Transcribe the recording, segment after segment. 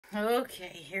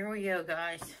Okay, here we go,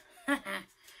 guys.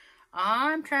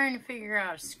 I'm trying to figure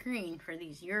out a screen for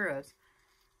these Euros.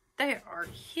 They are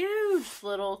huge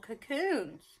little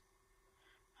cocoons.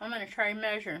 I'm going to try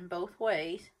measuring both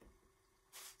ways.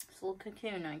 This little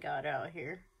cocoon I got out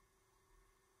here.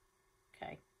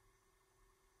 Okay.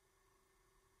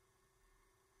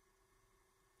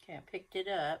 Okay, I picked it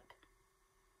up.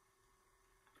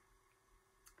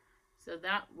 So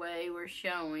that way we're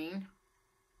showing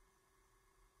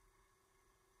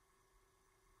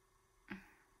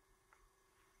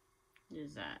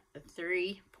is that a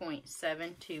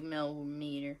 3.72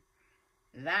 millimeter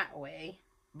that way,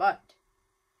 but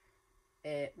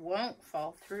it won't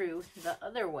fall through the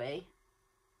other way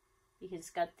because it's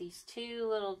got these two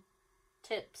little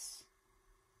tips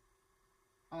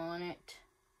on it,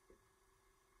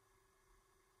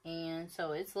 and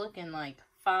so it's looking like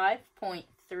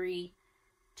 5.32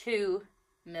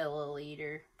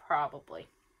 milliliter probably.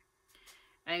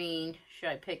 I mean, should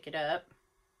I pick it up?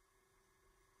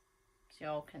 So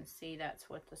y'all can see that's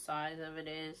what the size of it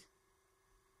is.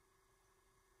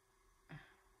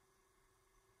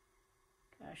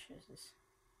 Gosh, this is,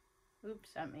 oops,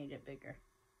 that made it bigger.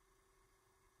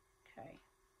 Okay.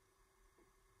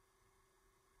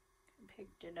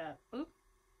 Picked it up. Oop.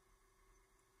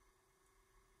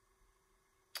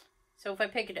 So if I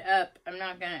pick it up, I'm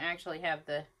not going to actually have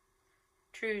the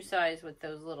true size with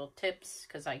those little tips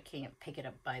because I can't pick it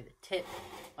up by the tip,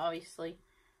 obviously.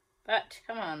 But,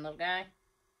 come on, little guy.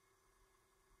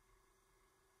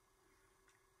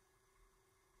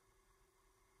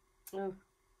 Ooh.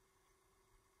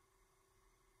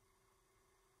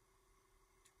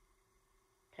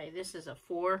 Okay, this is a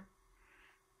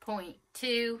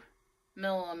 4.2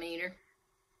 millimeter.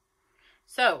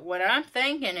 So, what I'm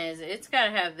thinking is it's got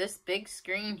to have this big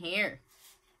screen here.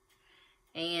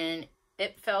 And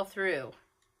it fell through.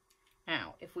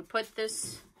 Now, if we put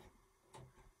this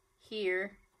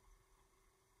here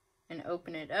and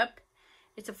open it up,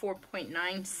 it's a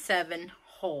 4.97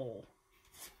 hole.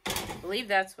 I believe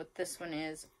that's what this one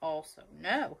is also.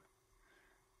 No.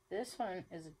 This one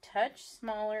is a touch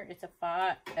smaller. It's a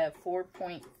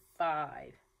 4.5.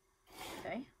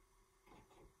 Okay.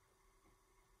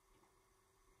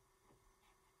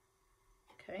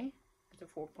 Okay. It's a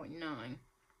 4.9.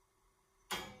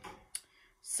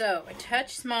 So, a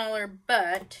touch smaller,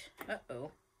 but,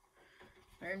 uh-oh.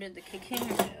 Where did the cocoon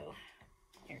go?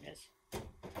 Here it is.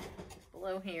 It's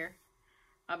below here.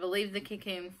 I believe the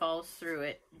cocoon falls through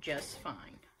it just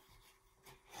fine.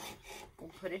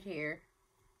 We'll put it here.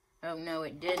 Oh, no,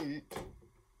 it didn't.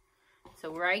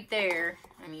 So, right there,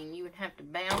 I mean, you would have to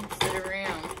bounce it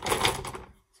around.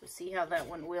 So, see how that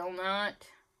one will not?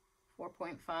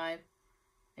 4.5. I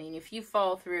mean, if you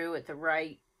fall through at the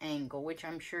right angle, which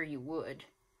I'm sure you would,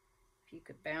 if you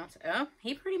could bounce. Oh,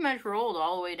 he pretty much rolled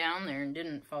all the way down there and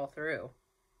didn't fall through.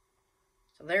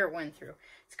 So there it went through.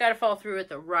 It's got to fall through at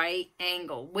the right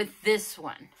angle with this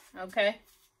one, okay?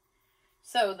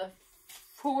 So the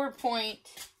 4.5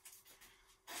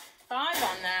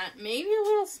 on that, maybe a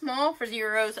little small for the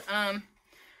Euros.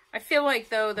 I feel like,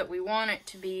 though, that we want it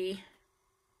to be,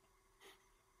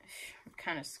 I'm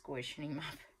kind of squishing him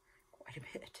up quite a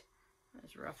bit. That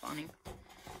was rough on him.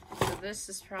 So this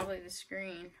is probably the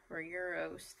screen for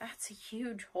Euros. That's a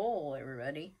huge hole,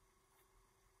 everybody.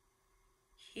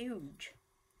 Huge.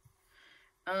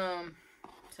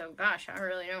 So gosh, I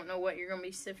really don't know what you're going to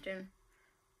be sifting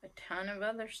a ton of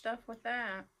other stuff with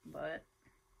that, but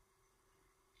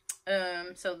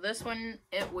so this one,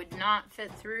 it would not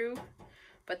fit through,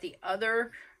 but the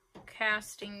other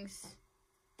castings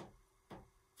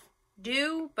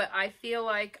do, but I feel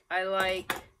like I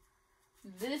like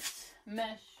this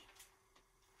mesh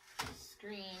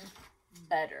screen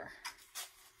better.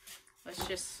 Let's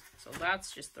just, so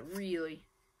that's just the really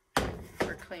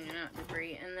for cleaning out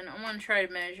debris. And then I'm going to try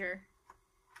to measure.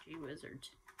 Gee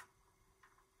whizzards.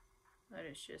 That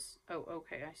is just, oh,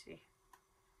 okay, I see.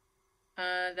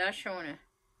 That's showing a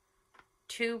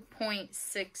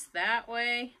 2.6 that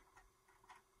way,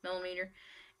 millimeter,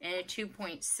 and a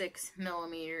 2.6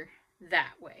 millimeter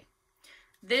that way.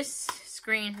 This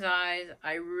screen size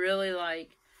I really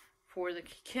like for the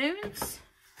cocoons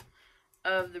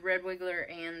of the red wiggler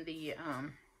and the, I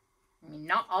mean,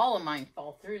 not all of mine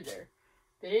fall through there,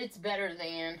 but it's better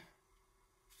than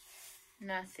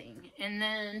nothing. And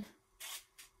then,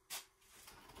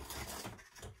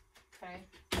 okay,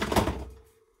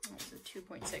 that's a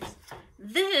 2.6.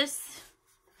 This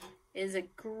is a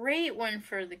great one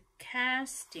for the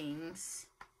castings,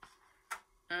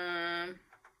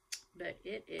 but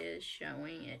it is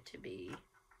showing it to be,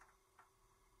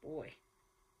 boy, it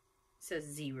says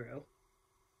 0.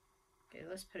 Okay,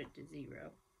 let's put it to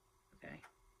 0. Okay.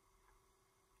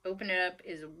 Open it up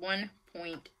is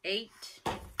 1.8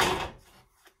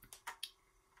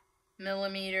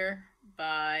 millimeter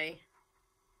by,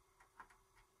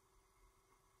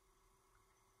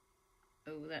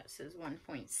 oh, that says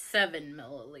 1.7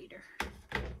 millimeter.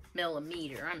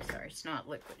 I'm sorry, it's not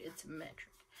liquid, it's a metric.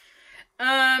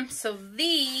 So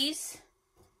these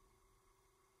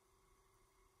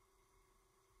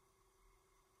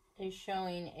is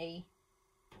showing a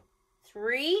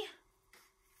 3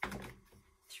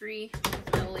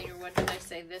 milliliter. What did I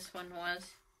say this one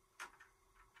was?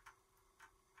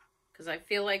 Because I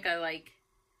feel like I like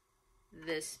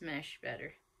this mesh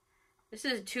better. This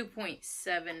is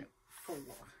 2.74.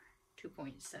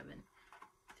 2.7.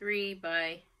 3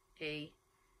 by a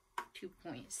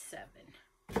 2.7.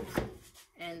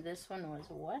 And this one was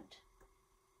what?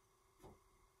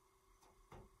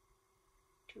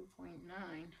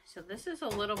 2.9. So this is a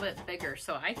little bit bigger.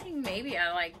 So I think maybe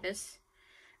I like this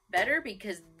better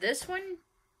because this one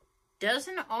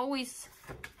doesn't always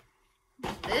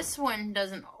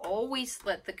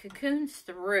let the cocoons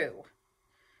through.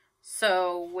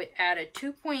 So at a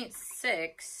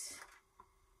 2.6,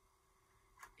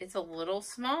 it's a little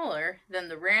smaller than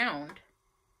the round,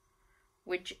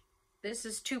 which this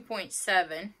is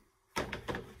 2.7,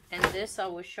 and this I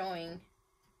was showing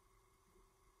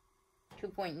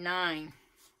 2.9.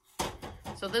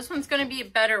 So this one's going to be a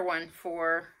better one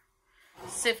for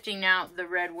sifting out the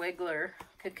red wiggler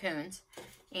cocoons.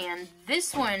 And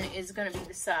this one is going to be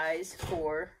the size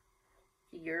for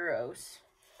Euros.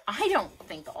 I don't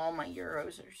think all my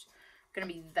Euros are going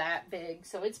to be that big.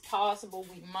 So it's possible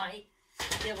we might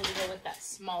be able to go with that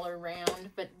smaller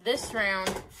round. But this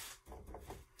round,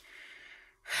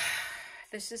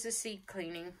 this is a seed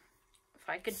cleaning. If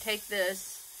I could take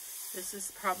this, this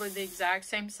is probably the exact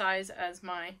same size as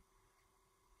my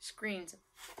screens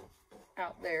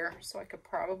out there. So I could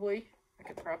probably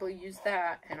use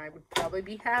that, and I would probably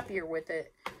be happier with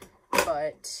it,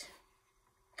 but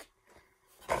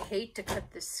I hate to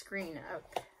cut this screen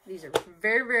up. These are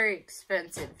very, very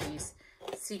expensive, these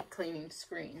seed cleaning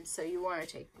screens, so you want to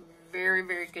take very,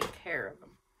 very good care of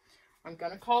them. I'm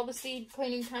going to call the seed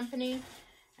cleaning company,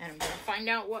 and I'm going to find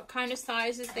out what kind of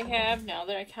sizes they have, now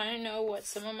that I kind of know what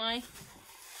some of my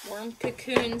worm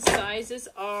cocoon sizes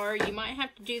are. You might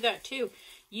have to do that too.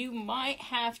 You might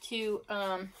have to,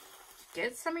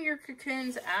 get some of your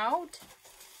cocoons out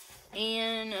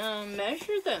and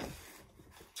measure them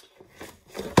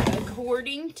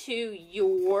according to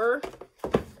your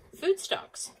food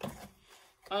stocks.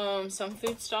 Some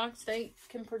food stocks, they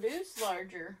can produce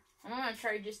larger. I'm going to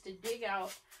try just to dig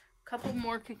out a couple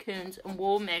more cocoons and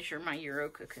we'll measure my Euro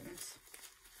cocoons.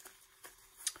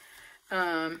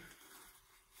 And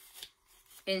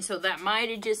so that might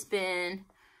have just been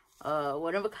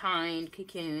one of a kind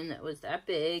cocoon that was that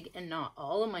big, and not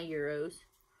all of my Euros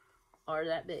are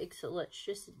that big. So let's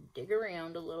just dig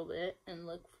around a little bit and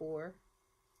look for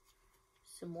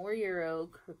some more Euro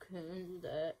cocoons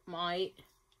that might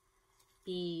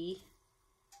be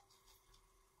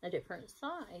a different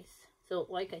size. So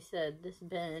like I said, this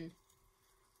bin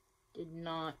did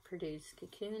not produce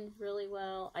cocoons really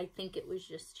well. I think it was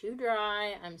just too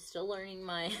dry. I'm still learning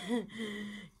my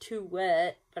too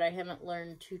wet, but I haven't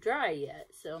learned too dry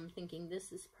yet. So I'm thinking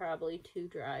this is probably too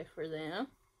dry for them.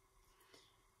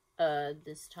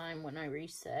 This time when I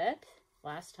reset,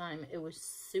 last time it was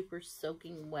super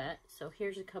soaking wet. So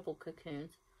here's a couple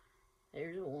cocoons.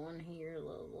 There's one here, a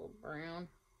little brown.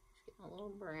 It's getting a little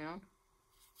brown.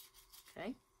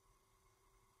 Okay.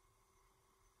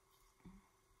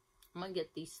 I'm going to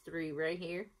get these 3 right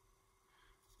here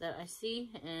that I see,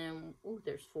 and oh,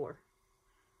 there's 4.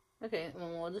 Okay, well,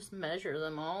 we'll just measure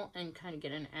them all and kind of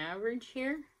get an average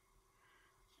here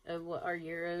of what our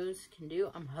Euros can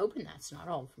do. I'm hoping that's not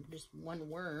all from just one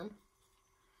worm.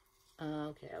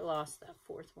 Okay, I lost that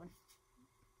 4th one.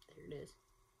 There it is.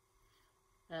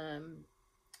 And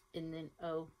then,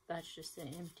 oh, that's just an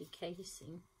empty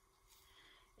casing.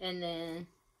 And then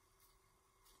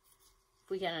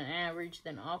we get an average,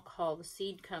 then I'll call the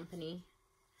seed company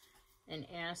and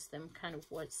ask them kind of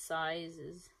what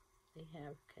sizes they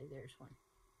have. Okay, there's one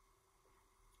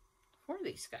for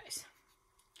these guys,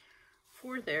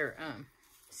 for their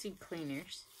seed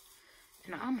cleaners.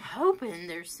 And I'm hoping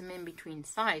there's some in-between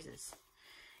sizes.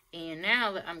 And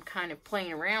now that I'm kind of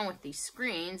playing around with these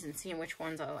screens and seeing which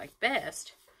ones I like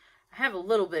best, I have a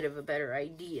little bit of a better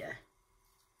idea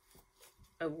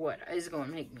of what is going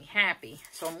to make me happy.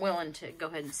 So I'm willing to go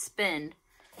ahead and spend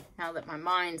now that my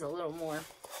mind's a little more.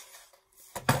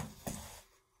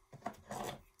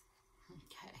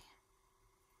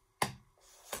 Okay.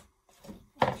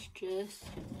 Let's just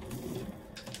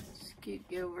scoot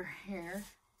you over here.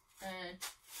 And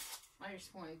I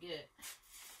just want to get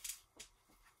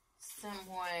some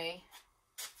way.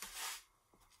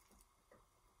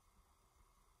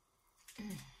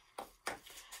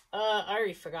 I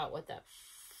already forgot what that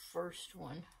first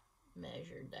one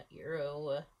measured, that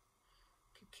Euro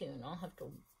cocoon. I'll have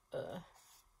to,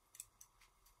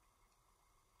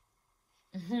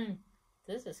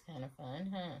 this is kind of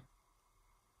fun, huh?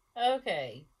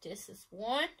 Okay, this is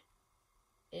one,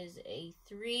 is a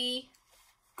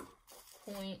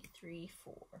 3.34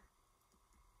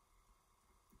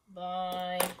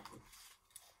 by,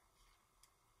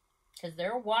 because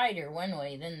they're wider one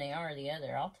way than they are the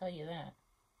other, I'll tell you that.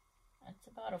 That's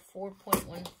about a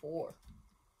 4.14.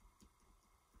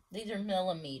 These are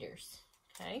millimeters,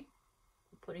 okay?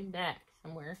 We'll put him back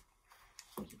somewhere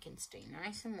so he can stay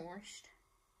nice and moist.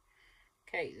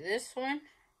 Okay, this one,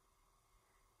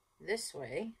 this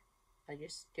way, I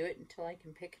just do it until I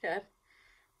can pick it up.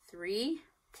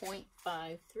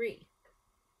 3.53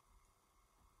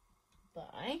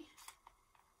 by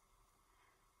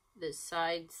the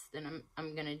sides. Then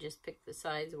I'm gonna just pick the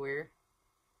sides where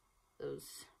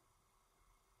those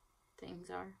things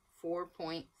are.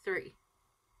 4.3. Putting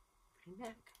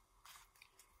back.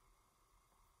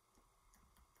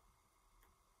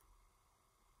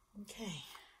 Okay.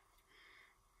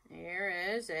 There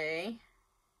is a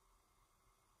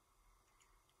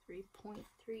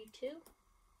 3.32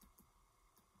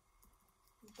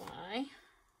 by,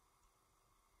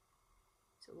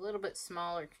 it's a little bit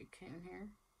smaller cocoon here.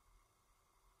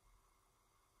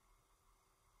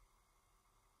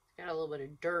 It's got a little bit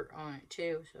of dirt on it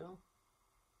too, so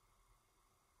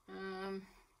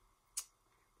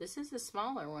this is a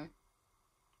smaller one,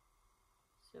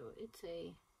 so it's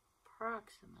a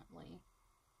approximately,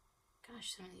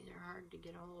 gosh, some of these are hard to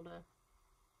get a hold of.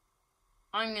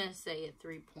 I'm going to say a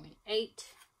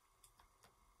 3.8.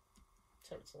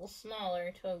 So it's a little smaller,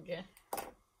 I told you.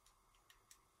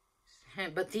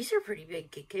 But these are pretty big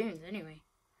cocoons anyway.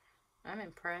 I'm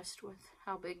impressed with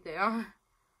how big they are.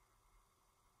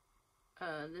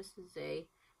 This is a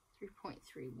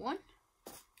 3.31.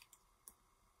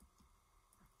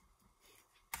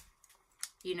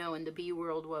 You know, in the bee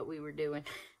world, what we were doing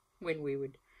when we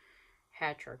would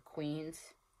hatch our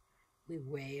queens, we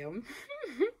weigh them.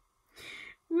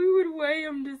 We would weigh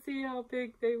them to see how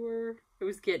big they were. It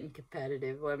was getting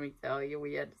competitive, let me tell you.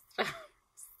 We had to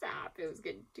stop. It was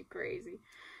getting too crazy.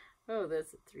 Oh,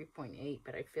 that's a 3.8,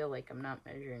 but I feel like I'm not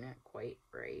measuring it quite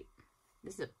right.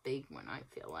 This is a big one, I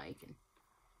feel like, and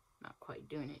not quite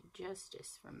doing it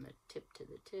justice from the tip to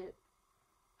the tip.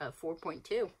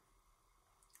 4.2.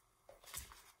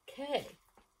 Okay.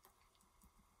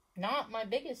 Not my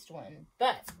biggest one,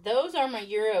 but those are my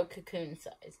Euro cocoon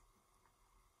size.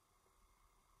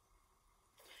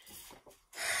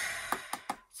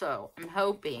 So I'm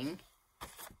hoping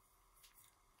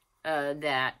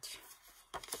that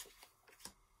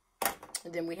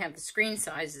then we have the screen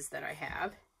sizes that I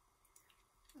have.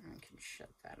 I can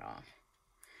shut that off.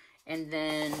 And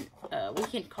then we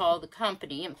can call the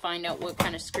company and find out what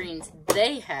kind of screens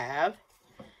they have.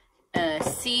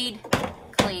 Seed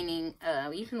cleaning.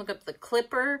 You can look up the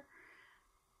Clipper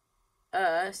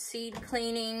seed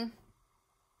cleaning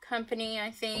company,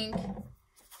 I think.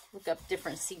 Look up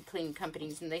different seed cleaning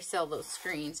companies and they sell those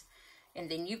screens.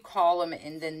 And then you call them,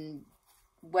 and then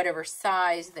whatever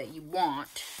size that you want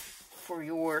for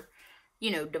your,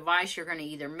 you know, device you're going to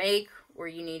either make, or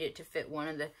you need it to fit one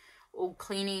of the old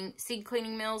seed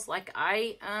cleaning mills like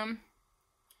I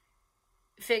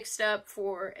fixed up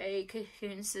for a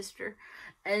cocoon sister.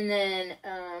 And then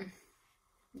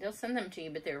they'll send them to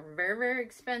you, but they're very, very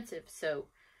expensive. So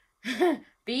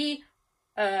be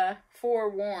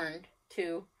forewarned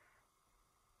to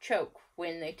choke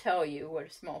when they tell you what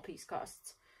a small piece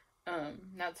costs.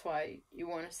 That's why you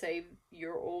want to save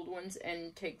your old ones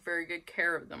and take very good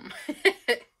care of them.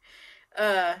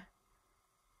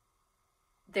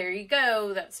 There you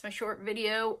go. That's my short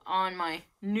video on my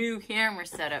new camera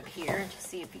setup here to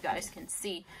see if you guys can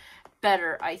see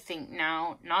better, I think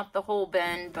now. Not the whole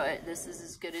bend, but this is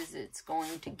as good as it's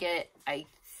going to get. I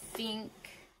think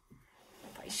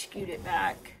if I scoot it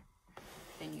back,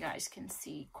 then you guys can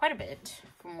see quite a bit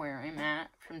from where I'm at,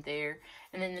 from there.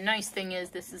 And then the nice thing is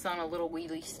this is on a little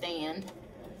wheelie stand,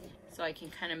 so I can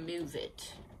kind of move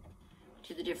it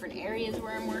to the different areas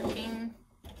where I'm working.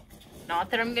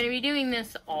 Not that I'm going to be doing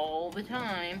this all the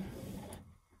time,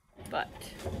 but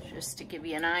just to give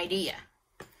you an idea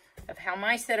of how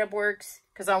my setup works,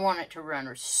 because I want it to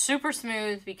run super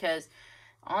smooth, because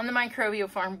on the microbial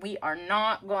farm, we are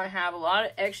not going to have a lot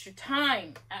of extra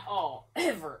time at all,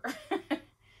 ever.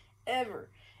 ever.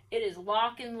 It is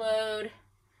lock and load,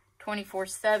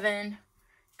 24/7,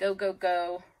 go, go,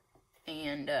 go.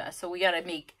 And so we got to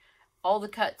make all the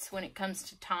cuts when it comes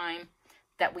to time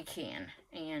that we can.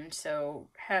 And so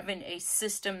having a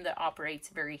system that operates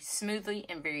very smoothly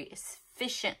and very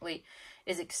efficiently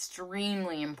is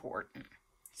extremely important.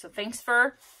 So thanks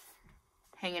for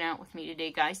hanging out with me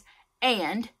today, guys.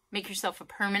 And make yourself a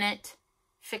permanent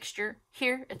fixture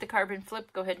here at the Carbon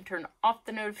Flip. Go ahead and turn off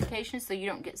the notifications so you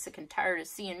don't get sick and tired of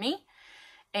seeing me.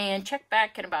 And check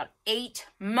back in about 8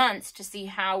 months to see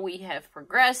how we have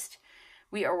progressed.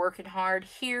 We are working hard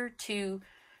here to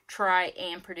try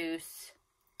and produce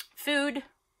food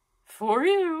for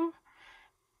you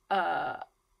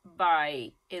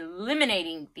by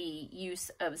eliminating the use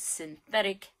of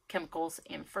synthetic chemicals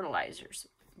and fertilizers.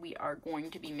 We are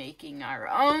going to be making our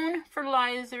own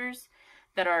fertilizers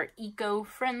that are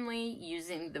eco-friendly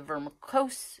using the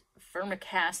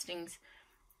vermicastings,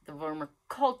 the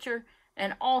vermiculture,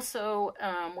 and also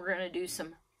we're going to do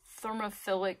some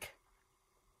thermophilic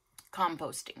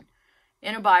composting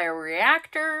in a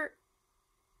bioreactor,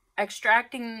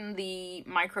 extracting the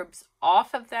microbes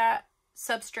off of that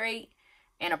substrate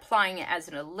and applying it as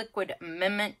a liquid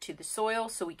amendment to the soil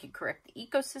so we can correct the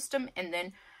ecosystem, and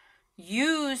then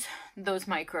use those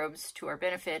microbes to our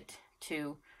benefit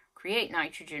to create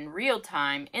nitrogen real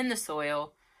time in the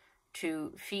soil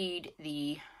to feed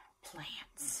the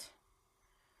plants.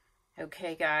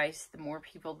 Okay, guys, the more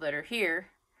people that are here,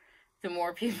 the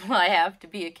more people I have to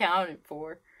be accounted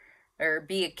for, or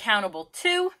be accountable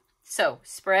to. So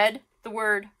spread the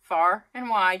word far and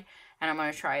wide, and I'm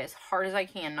going to try as hard as I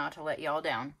can not to let y'all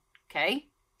down. Okay?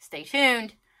 Stay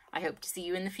tuned. I hope to see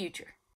you in the future.